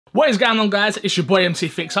What is going on, guys? It's your boy MC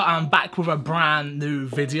Fixer and I'm back with a brand new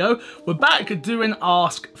video. We're back doing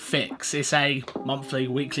Ask Fix. It's a monthly,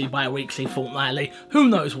 weekly, bi-weekly, fortnightly, who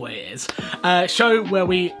knows what it is, show where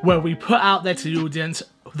we put out there to the audience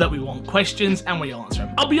that we want questions and we answer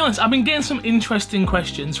them. I'll be honest, I've been getting some interesting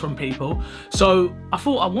questions from people, so I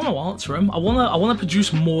thought I want to answer them. I want to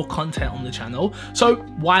produce more content on the channel, so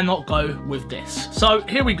why not go with this? So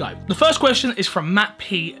here we go. The first question is from Matt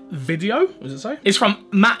P Video. What does it say? It's from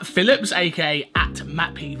Matt Phillips, aka at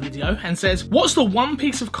Matt P Video, and says, "What's the one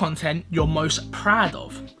piece of content you're most proud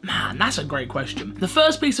of?" Man, that's a great question. The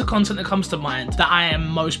first piece of content that comes to mind that I am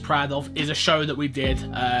most proud of is a show that we did.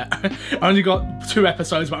 I only got 2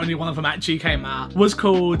 episodes, but only one of them actually came out. Was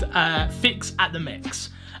called Fix at the Mix.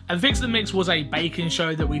 And Fix at the Mix was a baking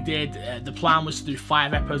show that we did. The plan was to do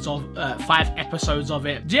 5 episodes of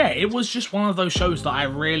it. Yeah, it was just one of those shows that I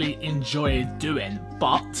really enjoyed doing,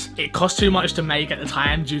 but it cost too much to make at the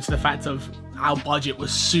time due to the fact of our budget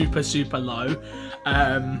was super low.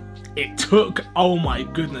 It took, oh my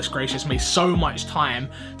goodness gracious me, so much time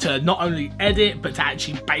to not only edit but to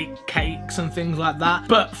actually bake cakes and things like that.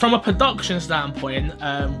 But from a production standpoint,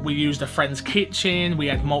 we used a friend's kitchen, we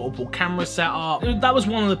had multiple cameras set up. That was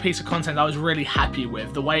one of the pieces of content I was really happy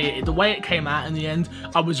with. The way it came out in the end,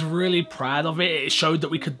 I was really proud of it. It showed that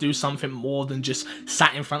we could do something more than just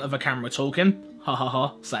sat in front of a camera talking. Ha ha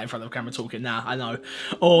ha, sat in front of a camera talking now, I know.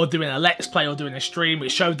 Or doing a let's play or doing a stream. It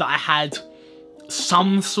showed that I had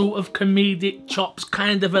some sort of comedic chops,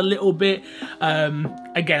 kind of a little bit.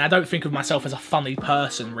 Again, I don't think of myself as a funny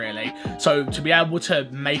person really, so to be able to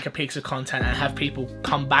make a piece of content and have people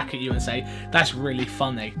come back at you and say that's really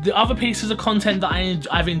funny. The other pieces of content that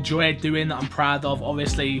I've enjoyed doing that I'm proud of,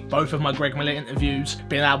 obviously both of my Greg Miller interviews,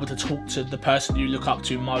 being able to talk to the person you look up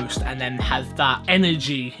to most and then have that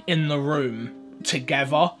energy in the room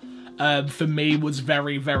together, for me was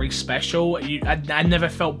very special. I never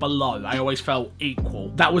felt below, I always felt equal.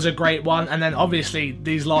 That was a great one. And then obviously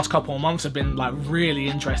these last couple of months have been like really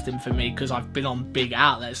interesting for me because I've been on big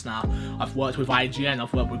outlets now. I've worked with IGN,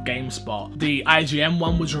 I've worked with GameSpot. The IGN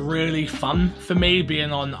one was really fun for me,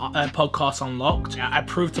 being on Podcast Unlocked. I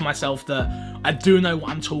proved to myself that I do know what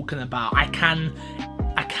I'm talking about. I can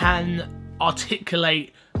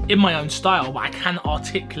articulate in my own style, but I can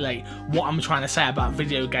articulate what I'm trying to say about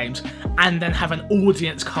video games and then have an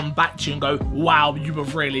audience come back to you and go, wow, you were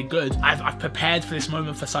really good. I've prepared for this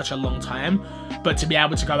moment for such a long time, but to be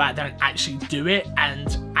able to go out there and actually do it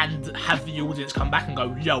and have the audience come back and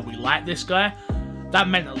go, yo, we like this guy, that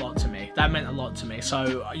meant a lot to me. That meant a lot to me.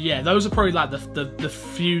 So yeah, those are probably like the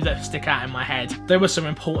few that stick out in my head. There were some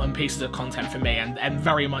important pieces of content for me and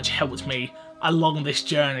very much helped me along this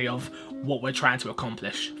journey of what we're trying to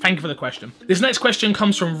accomplish. Thank you for the question. This next question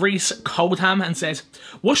comes from Reese Coldham and says,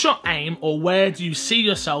 what's your aim or where do you see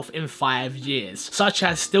yourself in 5 years? Such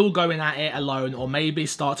as still going at it alone or maybe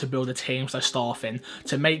start to build a team, so staffing,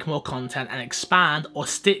 to make more content and expand or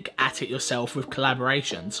stick at it yourself with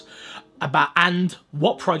collaborations. And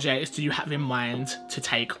what projects do you have in mind to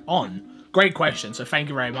take on? Great question, so thank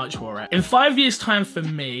you very much for it. In 5 years time for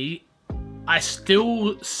me, I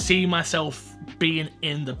still see myself being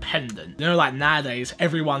independent. You know, like nowadays,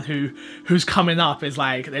 everyone who's coming up is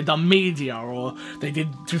like, they've done media or they did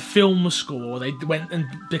do film school or they went and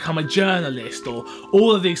become a journalist or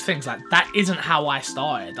all of these things. Like, that isn't how I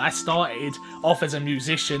started. I started off as a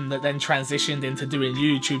musician that then transitioned into doing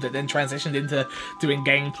YouTube, that then transitioned into doing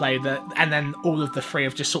gameplay, and then all of the three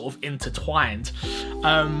have just sort of intertwined.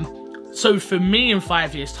 So for me in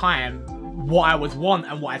 5 years time, what I would want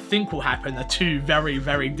and what I think will happen are two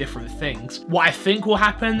very different things. What I think will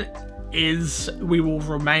happen is we will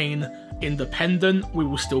remain independent, we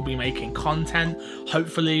will still be making content.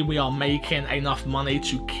 Hopefully we are making enough money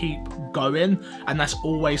to keep going, and that's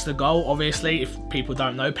always the goal. Obviously, if people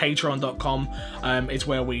don't know, patreon.com is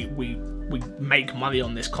where we make money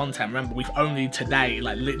on this content. Remember, we've only today,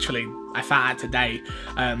 like literally, I found out today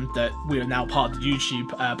that we are now part of the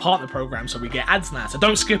YouTube partner program, so we get ads now. So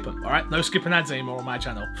don't skip them, all right? No skipping ads anymore on my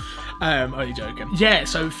channel. Only joking. Yeah,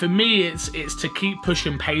 so for me, it's to keep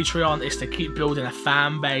pushing Patreon, it's to keep building a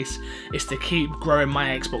fan base, it's to keep growing My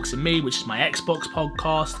Xbox and Me, which is my Xbox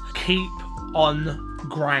podcast. Keep on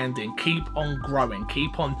grinding, keep on growing,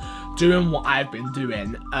 keep on doing what I've been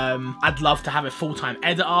doing. I'd love to have a full-time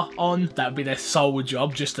editor on. That would be their sole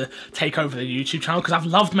job, just to take over the YouTube channel, because I've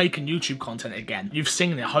loved making YouTube content again. You've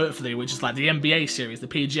seen it, hopefully, which is like the NBA series, the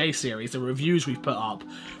PGA series, the reviews we've put up.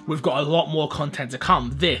 We've got a lot more content to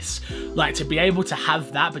come. This, like, to be able to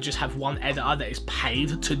have that, but just have one editor that is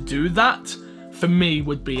paid to do that, for me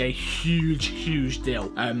would be a huge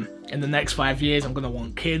deal. In the next 5 years, I'm gonna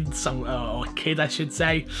want kids, or a kid I should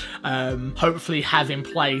say, hopefully have in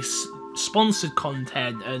place sponsored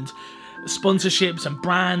content and sponsorships and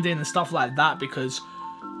branding and stuff like that, because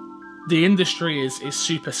the industry is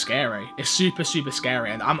super scary. It's super scary,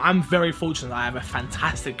 and I'm very fortunate that I have a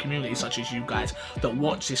fantastic community such as you guys that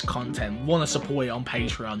watch this content, want to support it on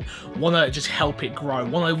Patreon, want to just help it grow,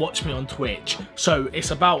 want to watch me on Twitch. So it's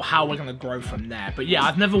about how we're going to grow from there. But yeah,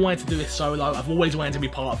 I've never wanted to do this solo. I've always wanted to be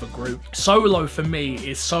part of a group. Solo for me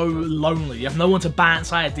is so lonely. You have no one to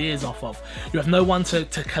bounce ideas off of. You have no one to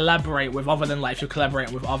collaborate with other than like if you're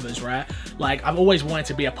collaborating with others, right? Like, I've always wanted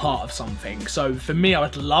to be a part of something. So for me, I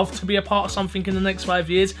would love to be a part of something in the next 5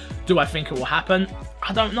 years. Do I think it will happen?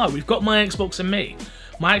 I don't know. We've got my Xbox and me.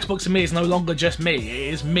 My Xbox and me is no longer just me.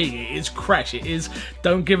 It is me. It is Crash. It is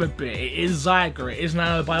Don't Give a Bit. It is Zyger. It is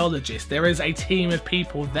Nanobiologist. There is a team of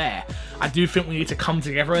people there. I do think we need to come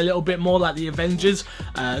together a little bit more like the Avengers,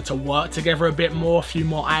 to work together a bit more, a few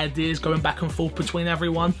more ideas going back and forth between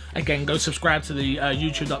everyone. Again, go subscribe to the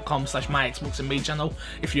youtube.com/myxboxandme channel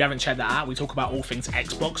if you haven't checked that out. We talk about all things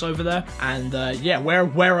Xbox over there. And yeah, where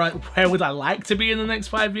would I like to be in the next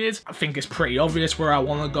 5 years? I think it's pretty obvious where I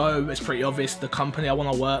want to go. It's pretty obvious the company I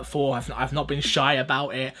want to work for. I've not been shy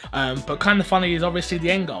about it. But kind of funny is obviously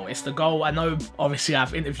the end goal. It's the goal. I know obviously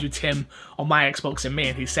I've interviewed Tim on my Xbox and me,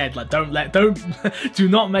 and he said like do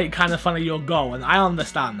not make kind of funny your goal, and I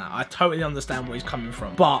understand that. I totally understand where he's coming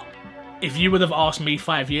from. But if you would have asked me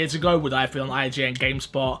 5 years ago, would I have been on IGN,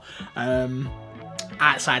 GameSpot,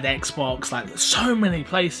 outside Xbox, like so many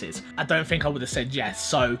places, I don't think I would have said yes.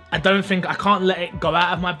 So I can't let it go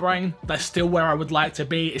out of my brain. That's still where I would like to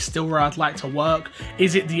be. It's still where I'd like to work.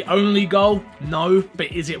 Is it the only goal? No.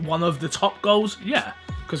 But is it one of the top goals? Yeah,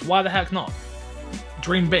 because why the heck not?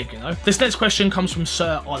 Dream big, you know? This next question comes from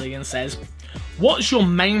Sir Ollie and says, what's your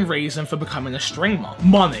main reason for becoming a streamer?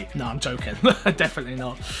 Money. No, I'm joking. Definitely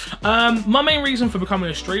not. My main reason for becoming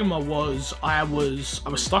a streamer was I was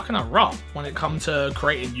stuck in a rut when it comes to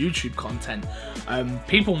creating YouTube content.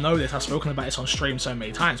 People know this. I've spoken about this on stream so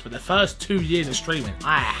many times, but the first 2 years of streaming,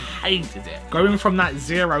 I hated it. Going from that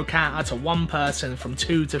 0 counter to 1 person, from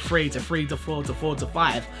 2 to 3 to 3 to 4 to 4 to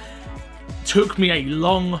 5, took me a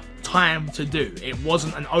long time to do. It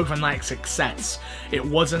wasn't an overnight success. It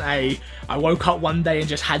wasn't I woke up one day and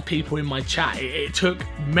just had people in my chat. It took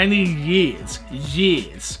many years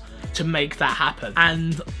to make that happen.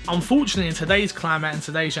 And unfortunately, in today's climate and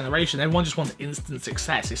today's generation, everyone just wants instant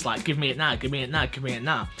success. It's like, give me it now, give me it now, give me it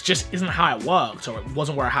now. It just isn't how it worked, or it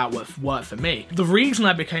wasn't how it worked for me. The reason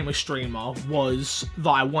I became a streamer was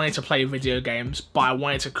that I wanted to play video games, but I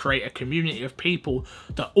wanted to create a community of people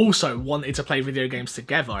that also wanted to play video games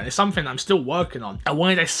together. And it's something I'm still working on. I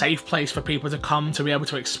wanted a safe place for people to come to be able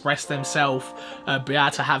to express themselves, be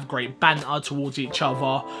able to have great banter towards each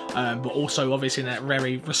other, but also obviously in a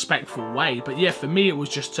very respectful way. But yeah, for me it was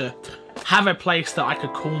just to have a place that I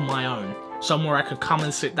could call my own, somewhere I could come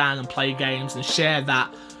and sit down and play games and share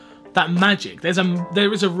that magic.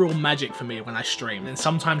 There is a real magic for me when I stream, and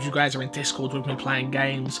sometimes you guys are in Discord with me playing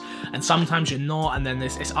games, and sometimes you're not, and then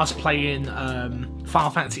it's us playing Final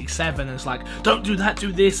Fantasy VII, and it's like, don't do that,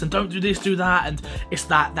 do this, and don't do this, do that, and it's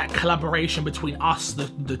that collaboration between us,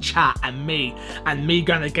 the chat, and me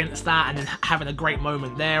going against that, and then having a great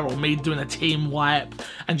moment there, or me doing a team wipe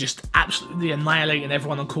and just absolutely annihilating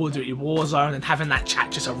everyone on Call of Duty Warzone, and having that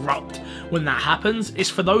chat just erupt when that happens. It's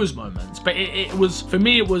for those moments. But it was, for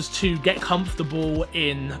me, it was to get comfortable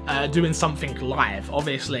in doing something live.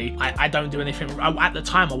 Obviously, I don't do anything, at the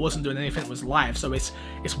time I wasn't doing anything that was live, so it's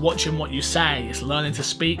watching what you say, it's learning to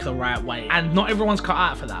speak the right way, and not everyone's cut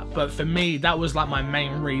out for that. But for me, that was like my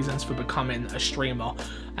main reasons for becoming a streamer,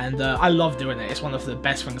 and I love doing it. It's one of the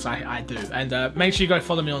best things I do. And make sure you go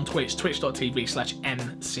follow me on Twitch,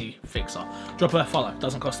 twitch.tv/mcfixer. Drop a follow,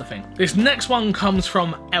 doesn't cost a thing. This next one comes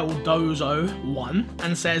from Eldozo1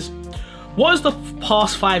 and says, what has the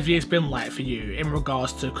past 5 years been like for you in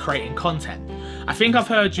regards to creating content? I think I've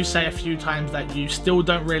heard you say a few times that you still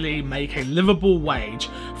don't really make a livable wage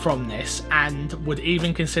from this, and would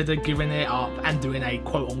even consider giving it up and doing a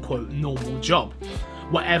quote-unquote normal job.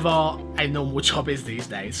 Whatever a normal job is these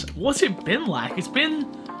days. What's it been like? It's been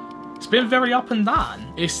very up and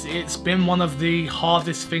down. It's been one of the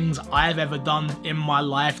hardest things I've ever done in my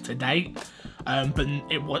life to date. But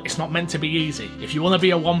it's not meant to be easy. If you want to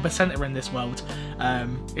be a 1%er in this world,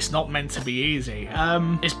 it's not meant to be easy.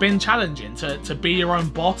 It's been challenging to be your own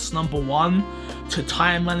boss, number one, to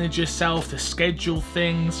time manage yourself, to schedule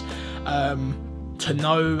things, to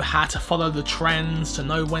know how to follow the trends, to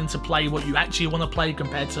know when to play what you actually want to play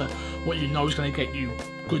compared to what you know is going to get you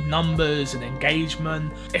good numbers and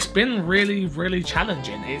engagement. It's been really, really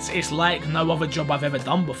challenging. It's like no other job I've ever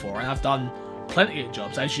done before, and I've done plenty of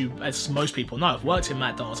jobs, as most people know. I've worked in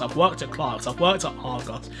McDonald's, I've worked at Clark's, I've worked at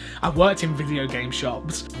Argos, I've worked in video game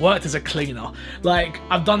shops, worked as a cleaner. Like,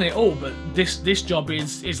 I've done it all, but this job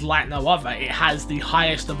is like no other. It has the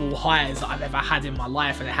highest of all highs that I've ever had in my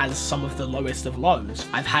life, and it has some of the lowest of lows.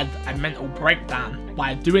 I've had a mental breakdown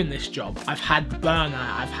by doing this job. I've had burnout.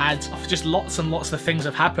 I've had just lots and lots of things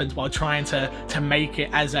have happened while trying to make it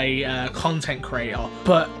as a content creator.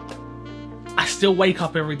 But I still wake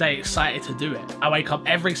up every day excited to do it. I wake up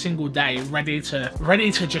every single day ready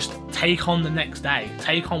to just take on the next day,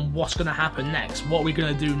 take on what's gonna happen next, what we're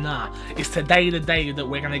gonna do now. It's today the day that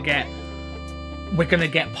we're gonna get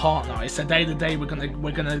partner. It's today the day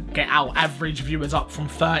we're gonna get our average viewers up from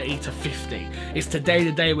 30 to 50. It's today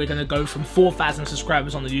the day we're gonna go from 4,000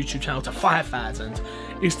 subscribers on the YouTube channel to 5,000.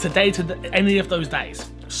 It's today to any of those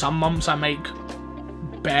days. Some months I make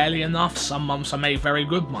barely enough, some months I make very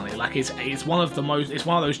good money. Like, it's one of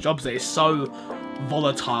those jobs that is so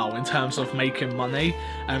volatile in terms of making money.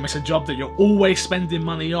 It's a job that you're always spending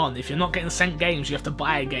money on. If you're not getting sent games, you have to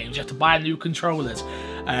buy games, you have to buy new controllers,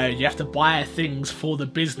 you have to buy things for the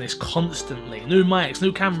business constantly, new mics,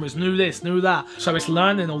 new cameras, new this, new that. So it's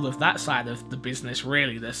learning all of that side of the business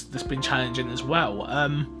really that's been challenging as well.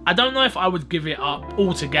 I don't know if I would give it up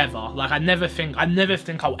altogether. Like, I never think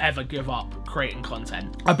I'll ever give up creating content.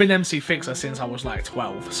 I've been MC Fixer since I was like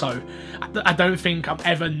 12, so I don't think I'm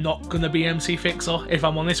ever not gonna be MC Fixer, if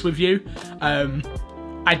I'm honest with you.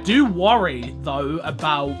 I do worry though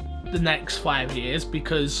about the next 5 years,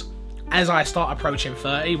 because as I start approaching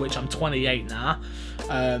 30, which I'm 28 now,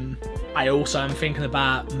 I also am thinking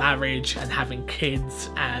about marriage and having kids,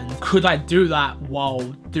 and could I do that while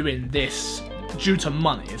doing this due to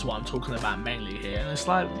money is what I'm talking about mainly here. And it's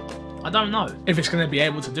like, I don't know if it's going to be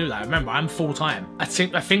able to do that. Remember, I'm full-time. I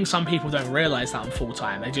think some people don't realise that I'm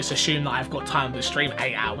full-time. They just assume that I've got time to stream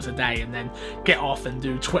 8 hours a day and then get off and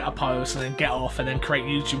do Twitter posts and then get off and then create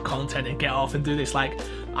YouTube content and get off and do this. Like,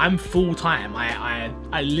 I'm full-time. I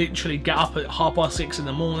literally get up at 6:30 in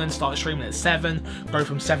the morning, start streaming at 7, go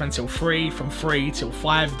from 7 till 3, from 3 till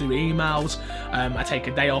 5 do emails. I take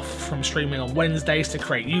a day off from streaming on Wednesdays to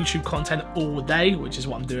create YouTube content all day, which is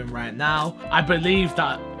what I'm doing right now. I believe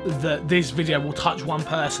that this video will touch one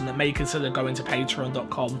person that may consider going to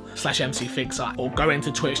patreon.com/mcfixer or going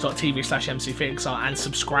to twitch.tv/mcfixer and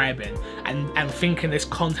subscribing and thinking this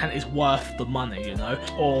content is worth the money, you know,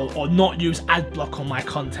 or not use ad block on my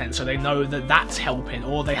content so they know that that's helping,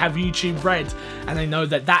 or they have YouTube Red and they know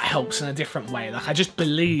that that helps in a different way. Like, I just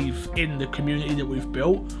believe in the community that we've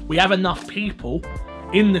built. We have enough people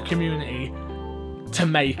in the community to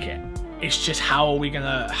make it. It's just how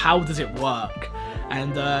does it work?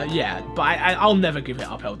 And yeah, but I'll never give it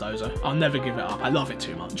up, Eldozo. I'll never give it up. I love it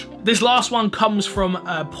too much. This last one comes from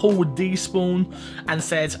Paul D. Spawn and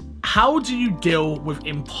says, how do you deal with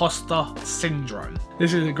imposter syndrome?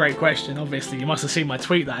 This is a great question, obviously. You must have seen my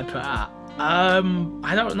tweet that I put out.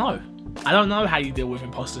 I don't know. I don't know how you deal with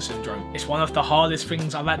imposter syndrome. It's one of the hardest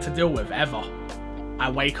things I've had to deal with ever. I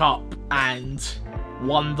wake up and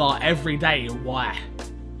wonder every day, why?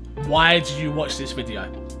 Why do you watch this video?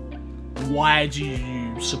 Why do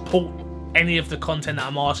you support any of the content that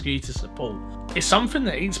I'm asking you to support? It's something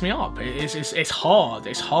that eats me up. It's hard.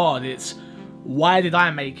 It's hard. It's, why did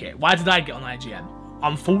I make it? Why did I get on IGN?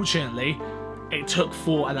 Unfortunately, it took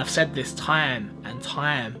thought, and I've said this time and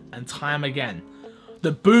time and time again.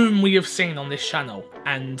 The boom we have seen on this channel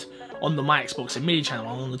and on the My Xbox and Me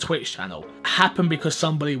channel and on the Twitch channel happened because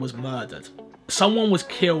somebody was murdered. Someone was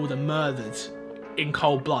killed and murdered in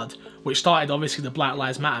cold blood, which started obviously the Black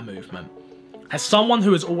Lives Matter movement. As someone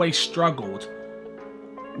who has always struggled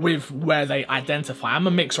with where they identify, I'm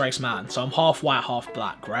a mixed race man, so I'm half white, half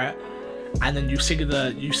black, right? And then you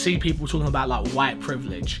see people talking about like white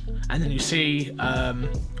privilege, and then you see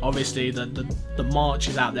obviously the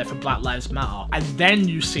marches out there for Black Lives Matter, and then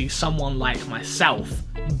you see someone like myself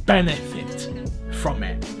benefit from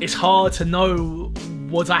it. It's hard to know,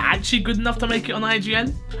 was I actually good enough to make it on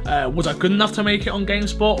IGN? Was I good enough to make it on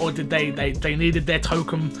GameSpot, or did they needed their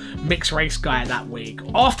token mixed race guy that week?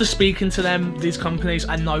 After speaking to them, these companies,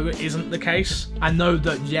 I know it isn't the case. I know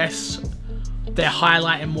that yes, they're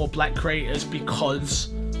highlighting more black creators because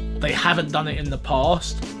they haven't done it in the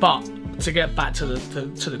past. But to get back to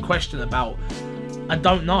the question about, I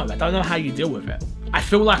don't know how you deal with it. I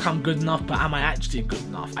feel like I'm good enough, but am I actually good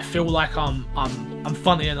enough? I feel like I'm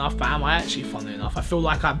funny enough, but am I actually funny enough? I feel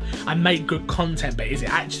like I make good content, but is it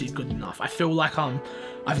actually good enough? I feel like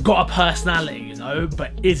I've got a personality, you know,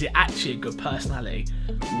 but is it actually a good personality?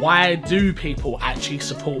 Why do people actually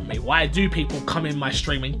support me? Why do people come in my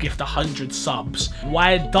stream and gift 100 subs?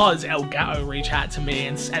 Why does Elgato reach out to me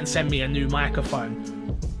and send me a new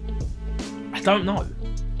microphone? I don't know.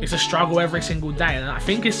 It's a struggle every single day, and I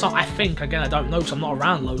think again, I don't know because I'm not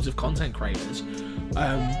around loads of content creators,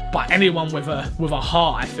 but anyone with a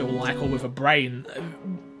heart, I feel like, or with a brain,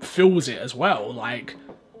 feels it as well. Like,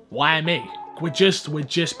 why me? We're just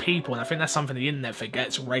people, and I think that's something the internet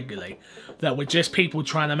forgets regularly, that we're just people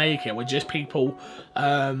trying to make it. We're just people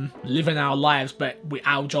living our lives, but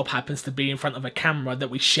our job happens to be in front of a camera that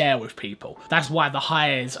we share with people. That's why the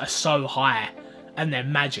highs are so high and they're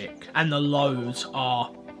magic, and the lows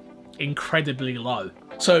are incredibly low.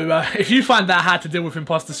 So if you find that hard to deal with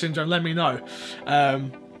imposter syndrome, let me know,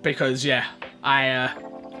 because yeah, I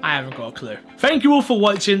haven't got a clue. Thank you all for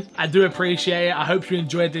watching. I do appreciate it. I hope you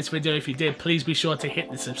enjoyed this video. If you did, please be sure to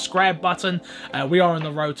hit the subscribe button. We are on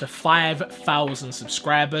the road to 5,000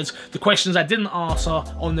 subscribers. The questions I didn't answer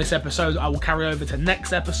on this episode, I will carry over to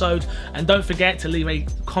next episode. And don't forget to leave a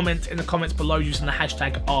comment in the comments below using the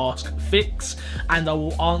hashtag AskFix, and I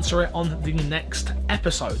will answer it on the next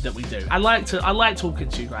episode that we do. I like talking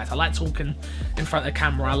to you guys. I like talking in front of the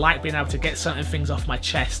camera. I like being able to get certain things off my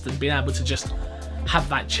chest and being able to just have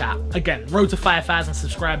that chat. Again, road to 5,000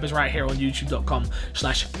 subscribers right here on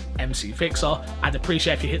youtube.com/MCFixer. I'd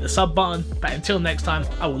appreciate if you hit the sub button, but until next time,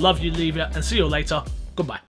 I will love you, leave it, and see you later. Goodbye.